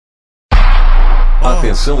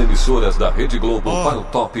Atenção, emissoras da Rede Globo, para o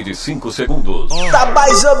top de 5 segundos. Tá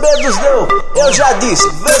mais ou menos não, eu já disse,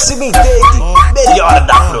 vê se me entende. Melhor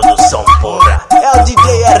da produção, porra, é o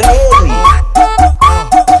DJ RM.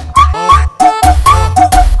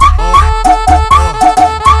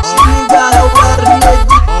 Se liga, é o RM.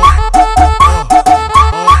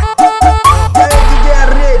 E aí, DJ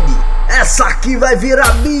RM, essa aqui vai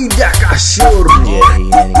virar mídia, cachorro.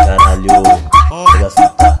 DRN, caralho, pega a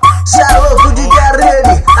fita. Cê é louco, DJ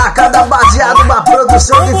RM, a cada baseado uma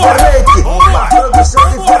produção diferente. Uma produção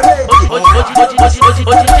diferente. Ô DJ,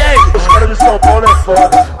 Os caras de São Paulo é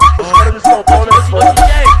foda. Os caras de São Paulo é foda.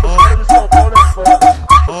 Os caras de São Paulo é foda.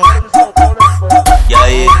 Os caras de São Paulo é foda. e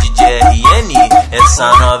aí DJ RN,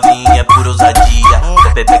 essa novinha é por ousadia.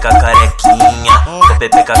 Com pepeca carequinha, com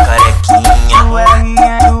pepeca carequinha. O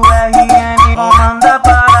RN comanda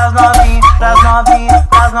para as novinhas, pras novinhas,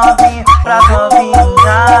 pras novinhas, pras novinhas.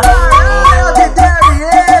 É o DJ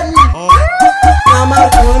RM. Na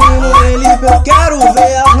Marconi no Elipe eu quero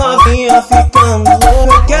ver as novinhas ficando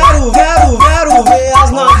louca. Eu quero ver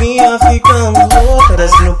as novinhas ficando louca.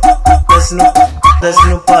 Desce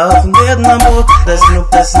no parro com o dedo na boca. Desce no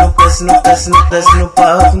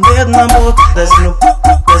parro com o dedo na boca. Desce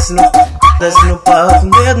no parro com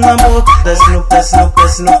o dedo na boca. Desce no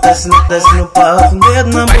parro com o dedo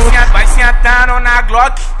na boca. Vai sentando na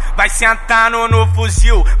Glock, vai sentando no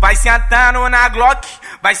fuzil, vai sentando na Glock,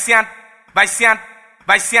 vai sentando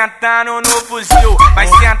no fuzil, vai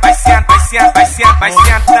sentando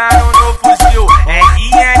no fuzil.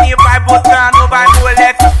 RN vai botando, vai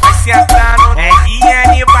moleque, vai sentando.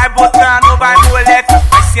 RN vai botando, vai moleque,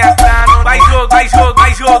 vai sentando. Vai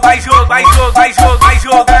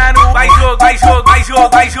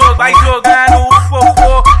jogando o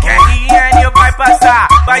popô, que RN vai passar.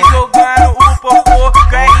 Vai jogando o popô,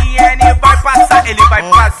 que RN vai passar. Ele vai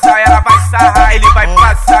passar, ela vai sarrar. Ele vai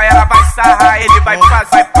passar, ela vai sarrar. Ele vai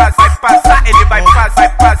passar, ele vai passar. Ele vai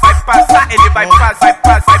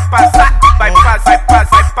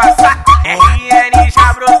passar. RN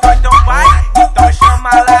já brotou, então vai, então chama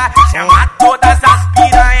lá. Chama todas as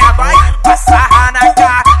piranha, vai, passar na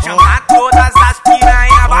cá. Chama todas as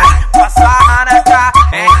piranha, vai, passar na cá.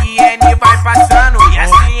 RN vai passando e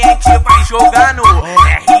as clientes vai jogando.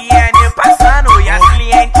 RN passando e as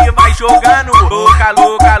clientes vai jogando. Louca,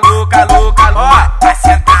 ó, pra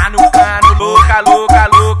sentar no cano. Louca,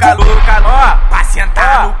 ó, pra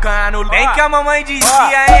sentar no cano. Bem que a mamãe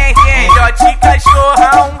dizia, hein, filhote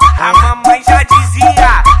cachorrão. A mamãe já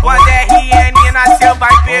dizia, quando RN nasceu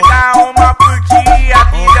vai pegar uma por dia.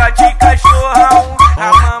 Filhote cachorrão,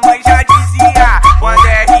 a mamãe já dizia, quando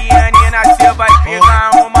RN nasceu vai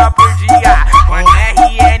pegar uma por dia. Quando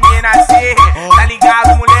RN nascer, tá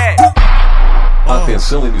ligado, mulher?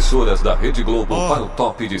 Atenção, emissoras da Rede Globo, para o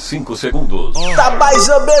top de 5 segundos. Tá mais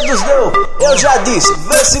ou menos não, eu já disse,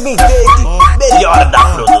 vê se me entende. Melhor da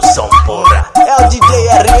produção, porra, é o DJ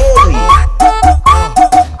RM.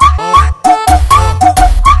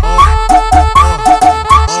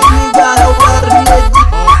 Se liga, é o RM.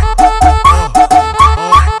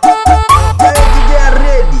 E aí, DJ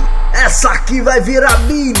RM, essa aqui vai virar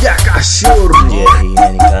mídia, cachorro.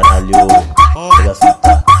 DRN, caralho, pega a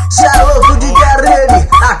fita. Cê é louco, DJ RM,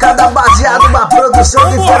 a cada baseado uma produção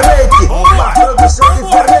diferente. Uma produção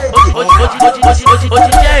diferente. Ô DJ,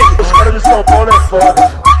 Os caras de São Paulo é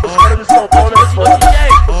foda. Os caras de São Paulo é foda.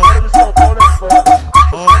 Os caras de São Paulo é foda.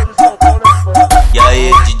 Os caras de São Paulo é foda. e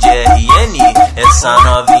aí DJ RN, essa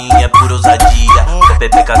novinha é por ousadia. Com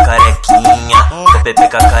pepeca carequinha, com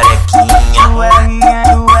pepeca carequinha. O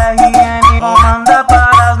RN comanda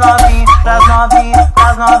para as novinhas, pras novinhas,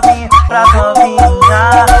 pras novinhas, pras novinhas.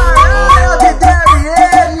 É o DJ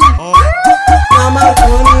RM. Na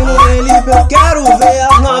Marconi no Elipe eu quero ver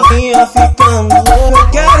as novinhas ficando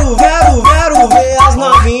louca. Eu quero ver as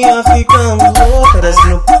novinhas ficando louca. Desce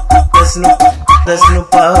no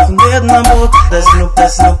parro com o dedo na boca. Desce no parro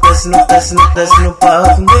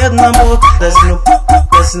com o dedo na boca. Desce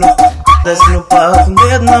no parro com o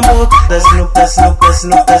dedo na boca. Desce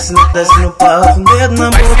no parro com o dedo na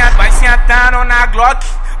boca. Vai sentando na Glock,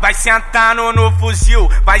 vai sentando no fuzil,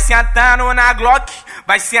 vai sentando na Glock,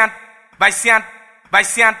 vai sentando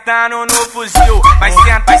no fuzil, vai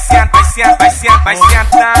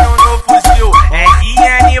sentando no fuzil.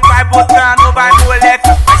 RN vai botando, vai moleque,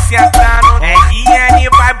 vai sentando. RN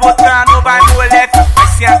vai botando, vai moleque, vai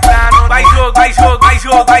sentando. Vai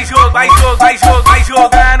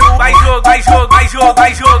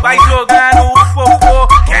jogando o popô,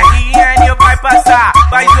 que RN vai passar.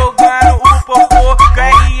 Vai jogando o popô, que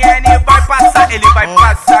RN vai passar. Ele vai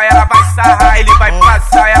passar, ela vai sarrar. Ele vai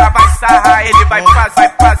passar, ela vai sarrar. Ele vai passar, vai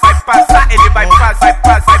passar, vai passar. passar, ele vai passar,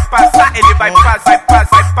 vai passar, ele vai passar, vai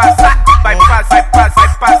passar, vai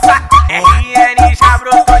passar. RN já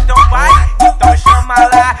brotou, então vai, então chama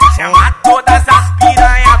lá, chama todas as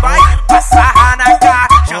piranha, vai, passar na cá,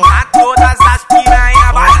 chama todas as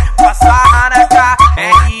piranha, vai, passar na cá.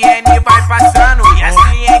 RN vai passando e as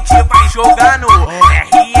clientes vai jogando,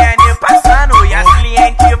 RN passando e as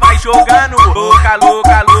clientes vai jogando. Louca,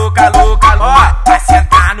 louca, louca, louca, ó, pra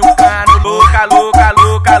sentar no cano. Louca, louca,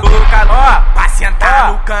 louca, louca, ó, pra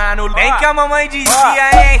sentar no cano. Bem que a mamãe dizia,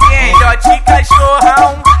 RN, ó de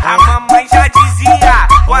cachorrão, a mamãe já